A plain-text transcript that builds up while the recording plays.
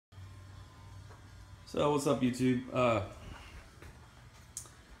So what's up, YouTube? I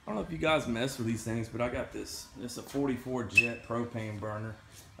don't know if you guys mess with these things, but I got this. It's a 44 jet propane burner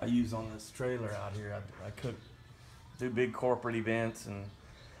I use on this trailer out here. I do big corporate events, and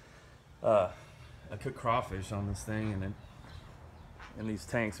I cook crawfish on this thing, and these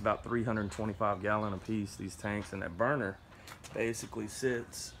tanks about 325 gallon a piece. These tanks, and that burner basically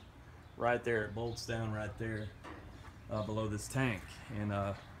sits right there. It bolts down right there below this tank, and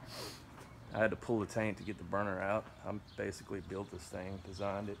I had to pull the tank to get the burner out. I basically built this thing,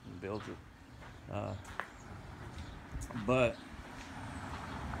 designed it and built it. But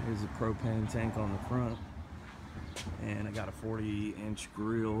here's a propane tank on the front, and I got a 40-inch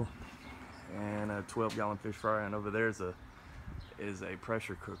grill and a 12-gallon fish fryer, and over there is a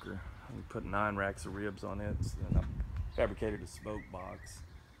pressure cooker. We put 9 racks of ribs on it, and I fabricated a smoke box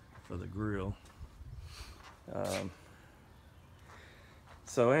for the grill.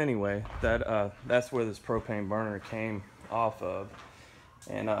 So anyway, that's where this propane burner came off of,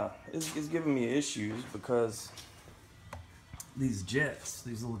 and it's giving me issues because these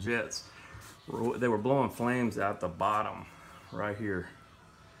little jets, they were blowing flames out the bottom right here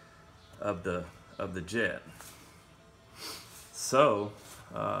of the jet. So,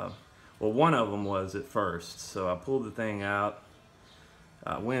 well, one of them was at first. So I pulled the thing out.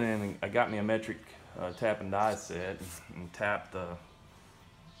 I went in and I got me a metric tap and die set and tapped the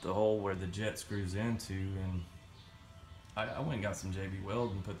hole where the jet screws into, and I went and got some JB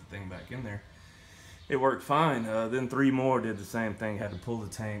Weld and put the thing back in there. It worked fine. Then 3 more did the same thing. Had to pull the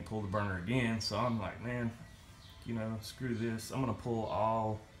tank, pull the burner again. So I'm like, man, you know, screw this. I'm gonna pull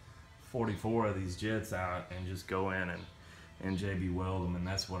all 44 of these jets out and just go in and JB Weld them, and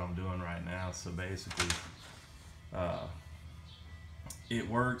that's what I'm doing right now. So basically, it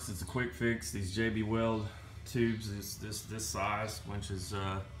works. It's a quick fix. These JB Weld tubes is this size, which is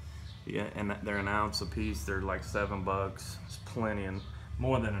yeah, and they're an ounce a piece. They're like $7. It's plenty and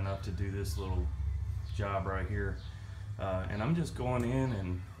more than enough to do this little job right here. And I'm just going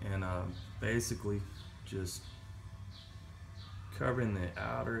in and basically just covering the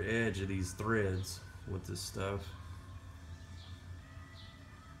outer edge of these threads with this stuff,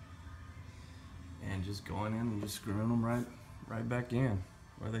 and just going in and just screwing them right back in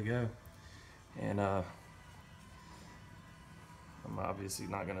where they go. And I'm obviously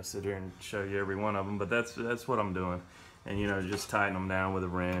not going to sit here and show you every one of them, but that's what I'm doing. And you know, just tighten them down with a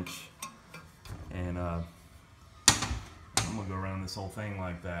wrench, and I'm gonna go around this whole thing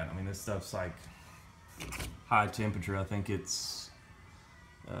like that. I mean, this stuff's like high temperature. I think it's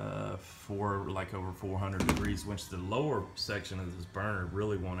like over 400 degrees, which the lower section of this burner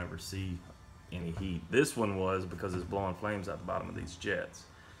really won't ever see any heat. This one was, because it's blowing flames out the bottom of these jets.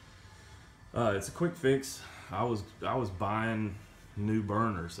 It's a quick fix. I was buying new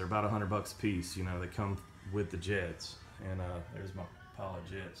burners. They're about $100 a piece. You know, they come with the jets, and there's my pile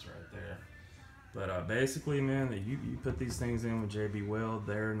of jets right there. But basically, man, you put these things in with JB Weld,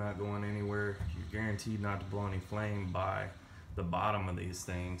 they're not going anywhere. You're guaranteed not to blow any flame by the bottom of these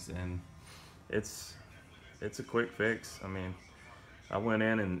things, and it's a quick fix. I mean, I went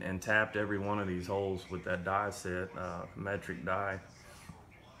in and tapped every one of these holes with that die set, metric die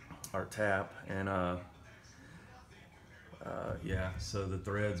or tap, and yeah, so the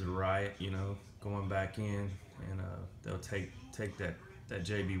threads are right, you know, going back in, and they'll take that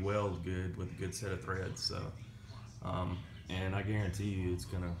JB Weld good with a good set of threads. So and I guarantee you it's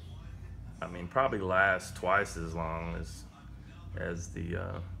gonna, I mean, probably last twice as long as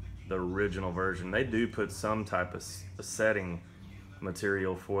the original version. They do put some type of setting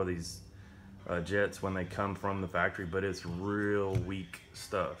material for these jets when they come from the factory, but it's real weak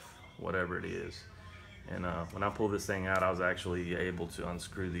stuff, whatever it is. And when I pulled this thing out, I was actually able to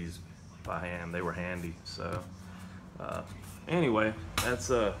unscrew these by hand. They were handy. So anyway,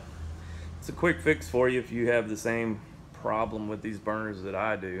 it's a quick fix for you if you have the same problem with these burners that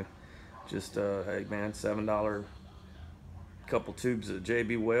I do. Just hey man, $7, couple tubes of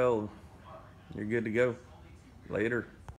JB Weld, you're good to go. Later.